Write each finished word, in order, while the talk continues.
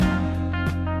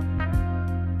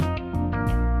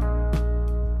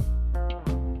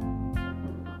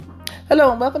Hello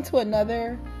and welcome to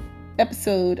another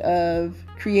episode of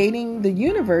Creating the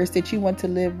Universe that you want to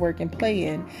live, work, and play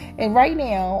in. And right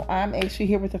now, I'm actually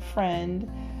here with a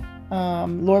friend,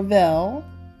 Lorvell.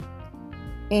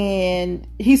 And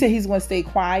he said he's going to stay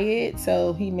quiet,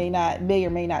 so he may or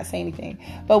may not say anything.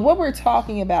 But what we're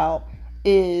talking about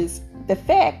is the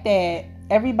fact that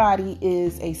everybody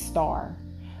is a star,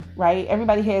 right?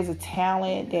 Everybody has a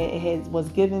talent that was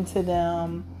given to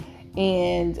them,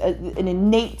 and an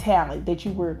innate talent that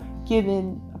you were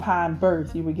given upon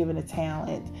birth. You were given a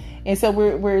talent. And so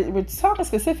we're talking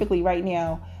specifically right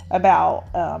now about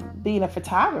being a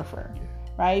photographer,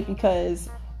 right? Because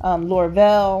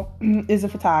Lorvell is a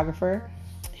photographer.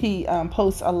 He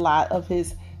posts a lot of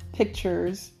his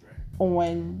pictures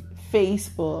on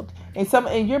Facebook,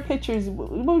 and your pictures.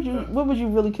 What would you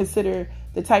really consider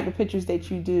the type of pictures that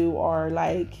you do are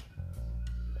like?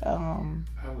 I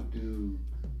would do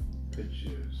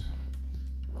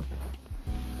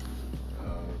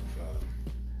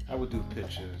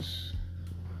pictures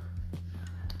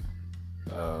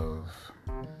of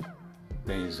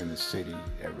things in the city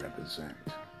that represent.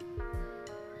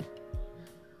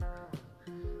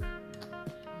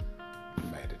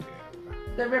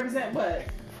 That represent what?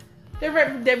 That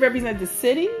represent the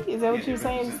city? Is that what you're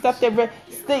saying? Stuff that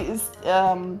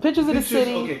pictures of the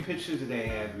city. Okay, pictures that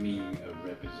have meaning of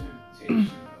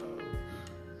representation of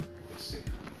the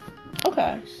city.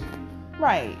 Okay. City,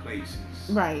 right. Places.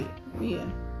 Right. Yeah.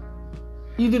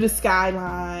 You do the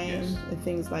skyline Yes. and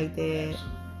things like that.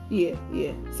 Absolutely.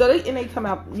 Yeah. So they come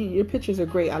out. Your pictures are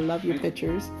great. I love your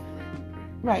pictures.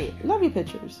 Right. Love your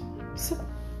pictures.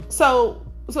 So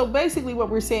basically, what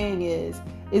we're saying is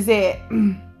that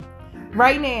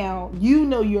right now you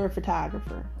know you're a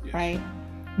photographer, Yes. right?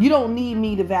 You don't need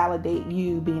me to validate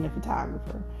you being a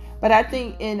photographer. But I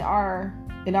think in our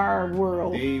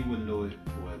world, They would know it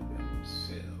for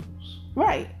themselves.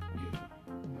 right?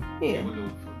 They Yeah. would know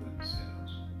it for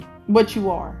themselves. What you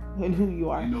are and who you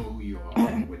are. You know who you are,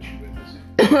 what you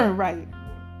represent. Right.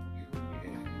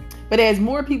 Yeah. But as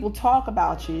more people talk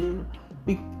about you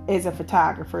as a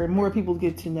photographer, and more people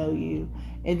get to know you,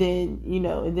 and then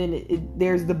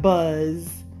there's the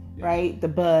buzz, Yeah. right? The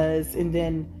buzz, and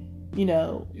then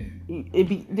Yeah.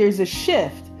 there's a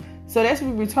shift. So that's what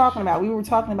we were talking about. We were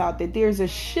talking about that there's a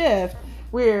shift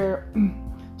where,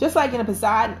 just like in a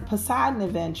Poseidon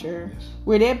adventure, Yes.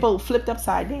 where that boat flipped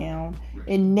upside down,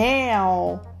 and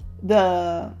now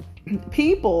the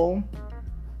people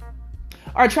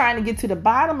are trying to get to the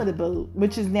bottom of the boat,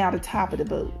 which is now the top of the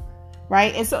boat,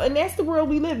 right? And that's the world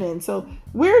we live in. So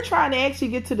we're trying to actually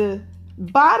get to the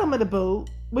bottom of the boat,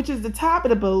 which is the top of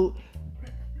the boat,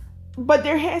 but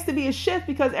there has to be a shift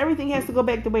because everything has to go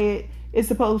back the way it's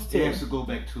supposed to. It has to go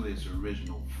back to its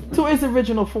original form. To its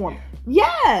original form. Yeah.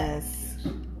 Yes.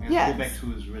 It has Yes. to go back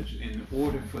to its original. In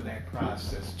order for that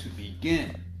process to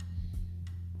begin,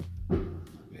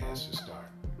 it has to start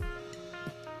with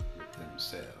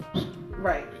themselves.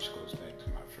 Right. Which goes back to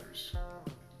my first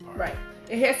part. Right.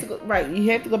 It has to go right.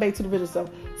 You have to go back to the original stuff.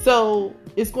 So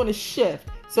it's going to shift.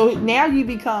 So now you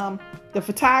become the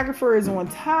photographer is on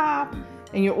top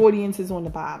and your audience is on the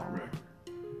bottom. Right.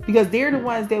 Because they're the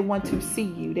ones that want to see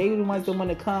you. They're the ones that want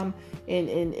to come and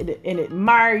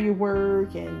admire your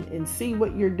work and see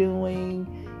what you're doing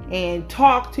and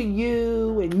talk to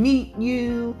you and meet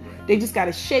you. They just got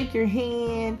to shake your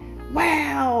hand.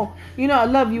 Wow, I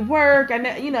love your work. I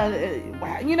know,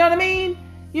 wow, you know what I mean?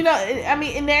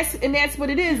 And that's what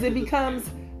it is. It becomes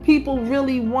people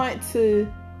really want to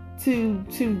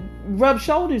rub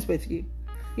shoulders with you,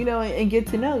 and get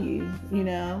to know you,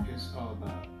 It's all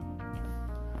about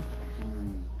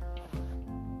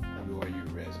who you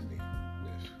resonate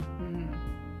with.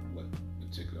 Mm-hmm. What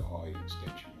particular audience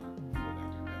that you would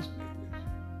like to resonate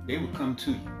with. They will come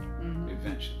to you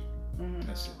eventually.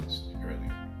 I said this earlier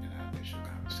in our initial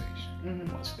conversation.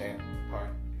 Once that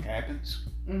part happens,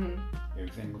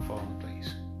 everything will fall in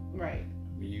place. Right.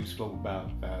 When you spoke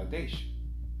about validation,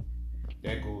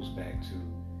 that goes back to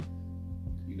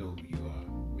who you are,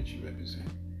 what you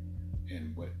represent,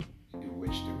 and in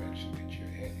which direction that you're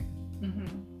heading.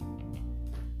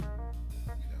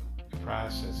 The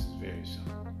process is very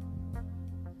simple,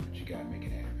 but you gotta make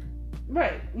it happen.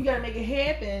 Right, you got to make it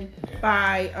happen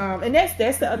by, and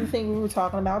that's the other thing we were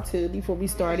talking about too before we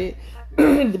started,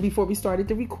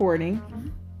 the recording.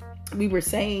 We were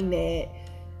saying that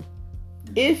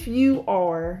if you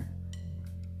are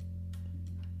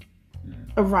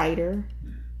a writer,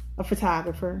 a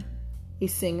photographer, a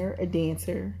singer, a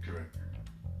dancer, Correct.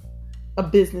 a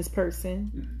business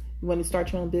person, you want to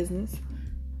start your own business,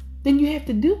 then you have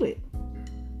to do it.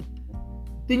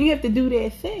 Then you have to do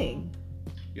that thing.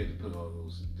 You have to put all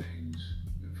those things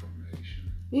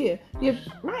Yeah. Yeah.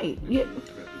 Right. Yeah.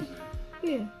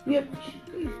 Yeah. Yeah.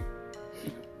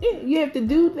 Yeah. You have to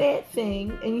do that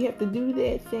thing, and you have to do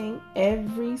that thing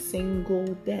every single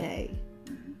day.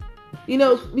 You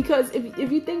know, because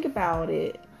if you think about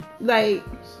it, like,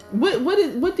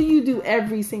 what do you do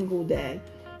every single day?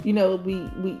 You know, we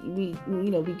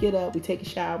get up, we take a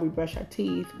shower, we brush our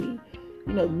teeth, we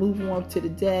move on to the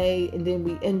day, and then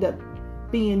we end up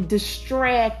being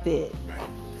distracted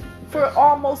for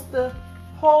almost the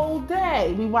whole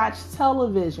day. We watch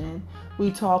television, we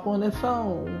talk on the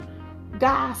phone,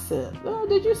 gossip. Oh,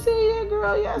 did you see that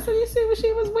girl yesterday? You see what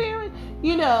she was wearing?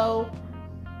 You know,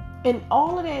 and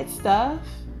all of that stuff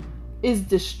is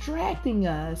distracting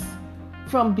us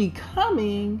from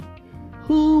becoming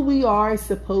who we are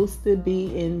supposed to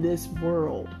be in this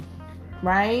world,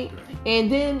 right?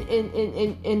 And then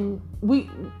and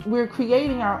we're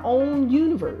creating our own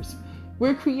universe.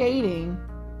 We're creating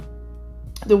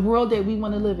the world that we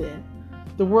want to live in,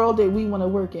 the world that we want to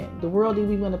work in, the world that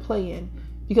we want to play in.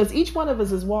 Because each one of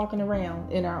us is walking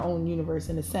around in our own universe,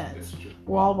 in a sense.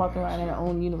 We're all walking around in our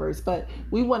own universe, but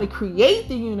we want to create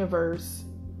the universe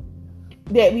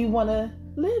that we want to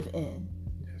live in.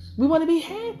 Yes. We want to be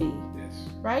happy, yes,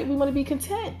 right? We want to be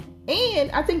content.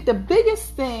 And I think the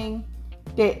biggest thing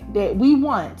that we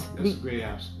want... That's a great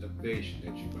observation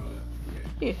that you brought up.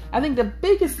 Yeah. I think the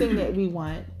biggest thing that we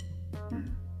want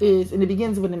is, and it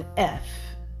begins with an F.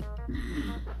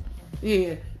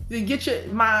 Yeah. Get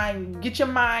your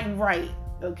mind right,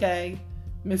 okay,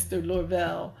 Mr.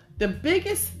 Lorvell. The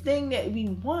biggest thing that we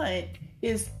want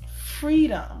is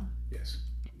freedom.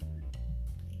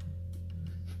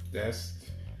 Yes.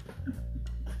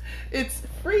 It's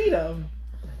freedom.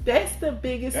 That's the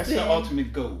biggest thing. That's the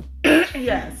ultimate goal.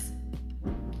 Yes.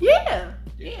 Yeah.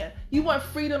 You want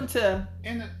freedom to...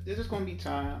 And there's going to be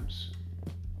times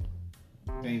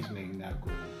things may not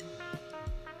go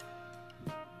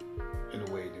in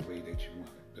the way that you want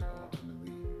it, but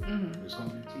ultimately it's going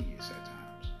to be tedious at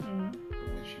times. But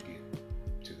once you get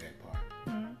to that part,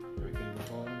 everything will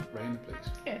fall right into place.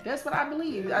 Yeah, that's what I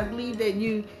believe. I believe that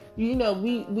we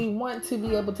want to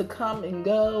be able to come and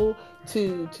go,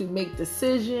 to make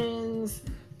decisions,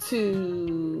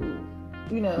 to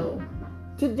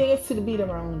dance to the beat of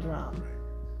our own drum.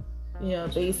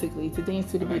 Basically to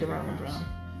dance to the beat of our own drum.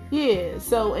 Yeah.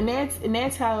 So and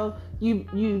that's how you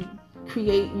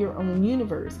create your own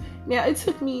universe. Now, it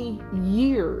took me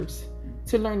years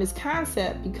to learn this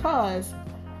concept because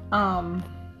I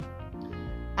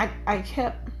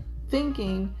kept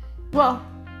thinking, well,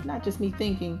 not just me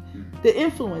thinking, the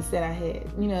influence that I had,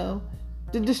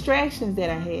 the distractions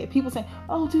that I had. People saying,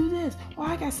 oh, do this, or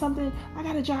I got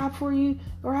a job for you,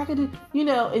 or I could do,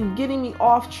 and getting me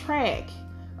off track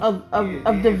of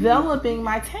developing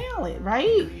my talent,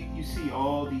 right? You see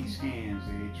all these hands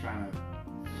and they're trying to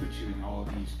put you in all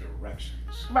these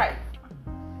directions. Right.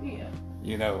 Yeah.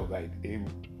 Like they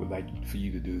would like for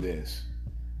you to do this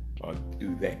or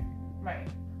do that. Right.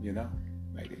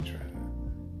 Like they try to.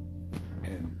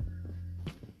 And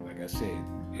like I said,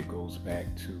 it goes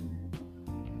back to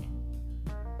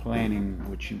planning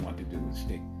what you want to do and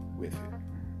stick with it.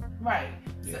 Right.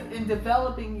 Yeah. So in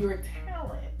developing your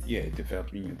talent. Yeah,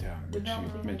 developing your talent, which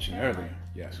you mentioned earlier.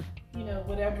 Yes.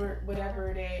 Whatever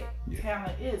that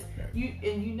talent is. Right.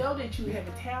 You know that you have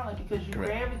a talent because you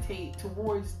gravitate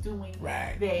towards doing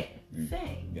that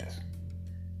thing. Yes.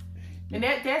 And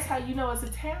that's how you know it's a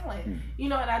talent.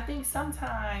 And I think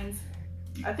sometimes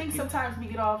we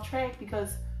get off track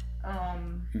because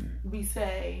we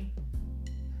say,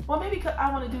 well, maybe I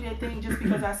want to do that thing just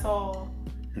because I saw,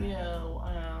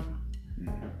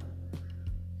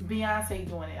 Beyonce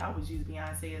doing it. I always use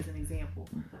Beyonce as an example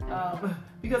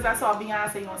because I saw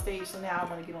Beyonce on stage, so now I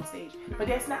want to get on stage. But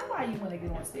that's not why you want to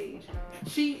get on stage.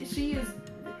 She is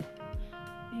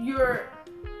you're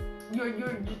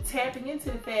tapping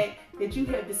into the fact that you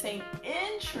have the same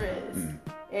interest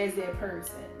as that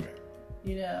person,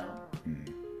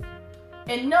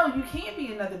 And no, you can't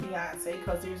be another Beyonce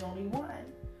because there's only one.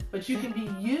 But you can be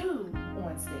you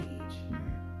on stage.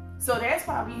 So that's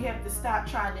why we have to stop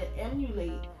trying to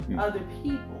emulate other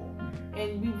people.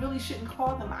 And we really shouldn't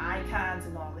call them icons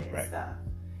and all that stuff.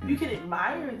 You can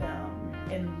admire them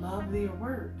and love their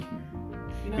work.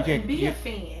 And be a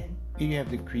fan. You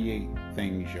have to create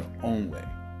things your own way,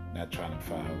 not trying to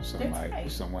follow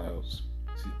someone else.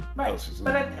 Else's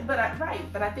but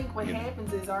I think what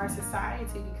happens is our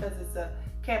society, because it's a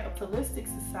capitalistic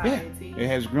society, it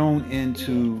has grown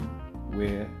into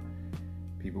where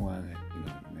people want to,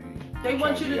 They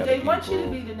want you to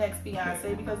be the next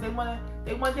Beyonce because they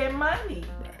want their money.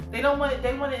 Right.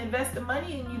 They want to invest the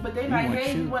money in you, but they like,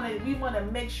 hey, we want to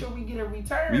make sure we get a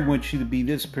return. We want you to be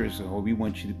this person, or we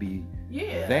want you to be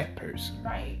that person.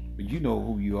 Right. But you know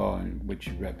who you are and what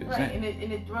you represent. Right.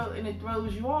 And it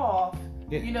throws you off.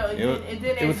 Yeah. You know,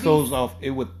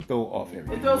 it would throw off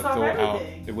everything. It throws off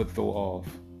everything. It would throw off.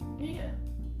 Yeah.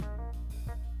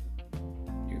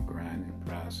 Your grinding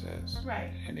process.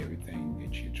 Right. And everything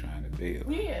that you're trying to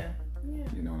build. Yeah. Yeah.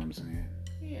 You know what I'm saying?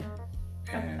 Yeah.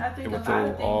 And I think it would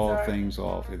throw all things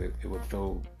off. It would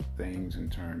throw things in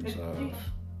terms of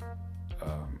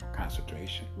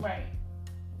concentration. Right.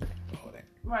 All that.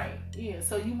 Right. Yeah.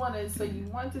 So you want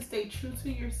to stay true to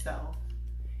yourself,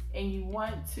 and you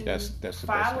want to that's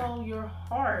follow your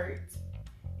heart.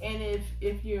 And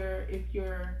if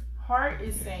your heart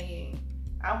is saying,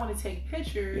 I want to take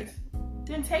pictures,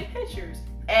 then take pictures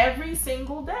every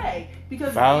single day,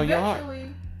 because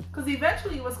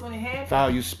eventually what's going to happen, follow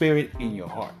your spirit and your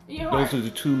heart. Those are the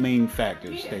two main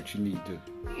factors that you need to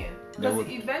because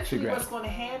eventually what's going to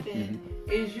happen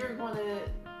is you're going to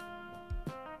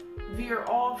veer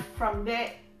off from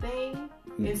that thing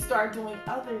and start doing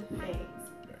other things.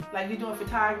 Like you're doing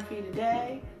photography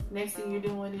today, next thing you're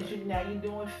doing is you're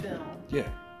doing film. Yeah.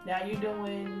 Now you're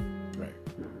doing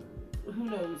who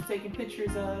knows, taking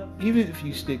pictures of. Even if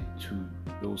you stick to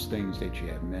those things that you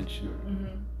have mentioned,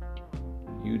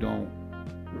 you don't.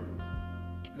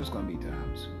 There's gonna be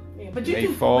times. Yeah, but you may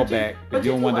fall back, but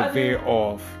you don't want to veer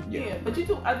off. Yeah, but you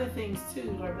do other things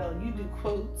too, Norvell. You do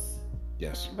quotes.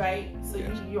 Yes. Right? So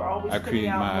you're always putting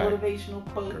out motivational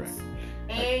quotes.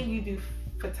 And you do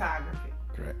photography.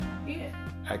 Correct. Yeah.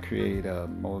 I create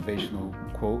motivational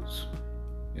quotes,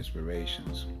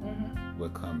 inspirations,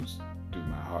 what comes through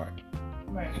my heart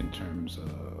in terms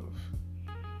of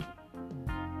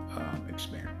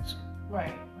experience.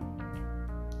 Right.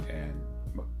 And,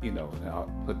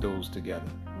 I'll put those together.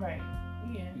 Right.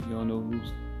 Yeah. You don't know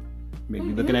who's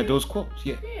maybe looking at those quotes.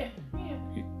 Yeah. Yeah.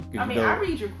 Yeah. I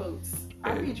read your quotes.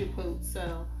 I read your quotes.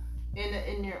 So,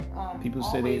 in your people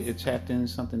say they tapped in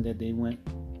something that they went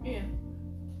in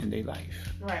their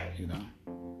life. Right. And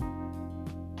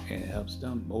it helps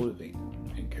them, motivate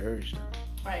them, encourage them.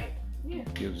 Right. Yeah.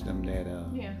 Gives them that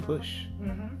push.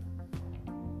 Mm-hmm.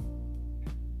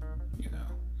 And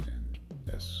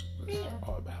that's what it's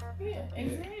all about. Yeah,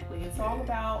 exactly. It's all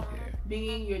about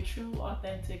being your true,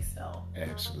 authentic self.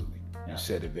 Absolutely. You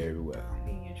said it very well.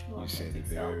 Being your true, authentic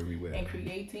self. Very well. And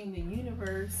creating the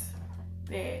universe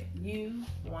that you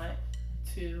want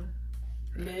to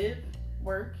live,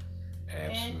 work,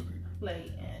 and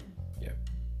play in. Yep.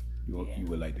 You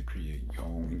would like to create your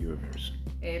own universe.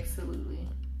 Absolutely.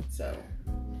 So,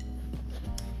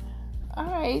 all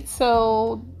right.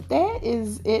 So that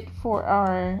is it for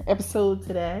our episode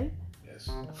today. Yes.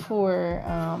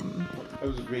 That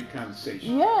was a great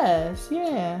conversation. Yes.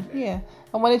 Yeah.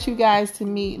 I wanted you guys to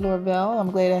meet Norvell.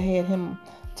 I'm glad I had him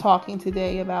talking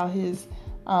today about his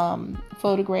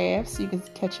photographs. You can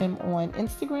catch him on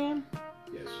Instagram.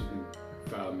 Yes, you can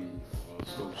follow me on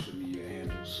social media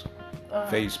handles: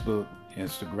 Facebook,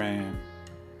 Instagram,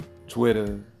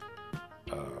 Twitter.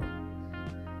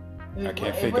 I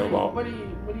can't figure out. What do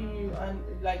you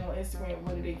like on Instagram?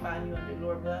 What do they find you under?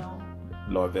 Norvell?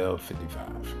 Lorvell 55.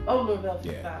 Oh, Lorvell 55.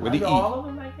 Yeah. Are all of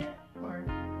them like that? Or?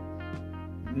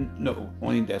 No,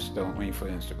 that's the only for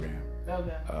Instagram.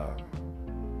 Okay.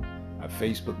 My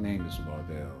Facebook name is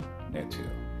Lorvell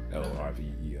Nattile.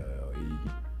 LORVELLE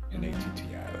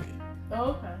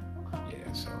Oh, okay.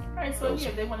 Yeah, so. All right, so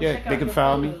if they want to check out they can your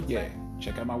follow photos, me. Yeah,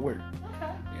 check out my work.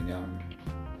 Okay. And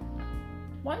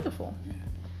wonderful.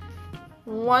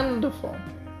 Wonderful.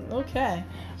 Okay.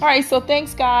 All right, so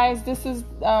thanks, guys. This is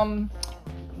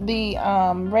the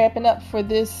wrapping up for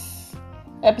this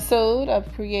episode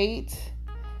of Create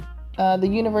the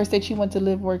Universe That You Want to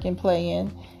Live, Work, and Play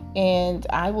In. And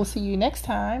I will see you next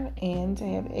time, and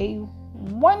have a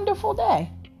wonderful day.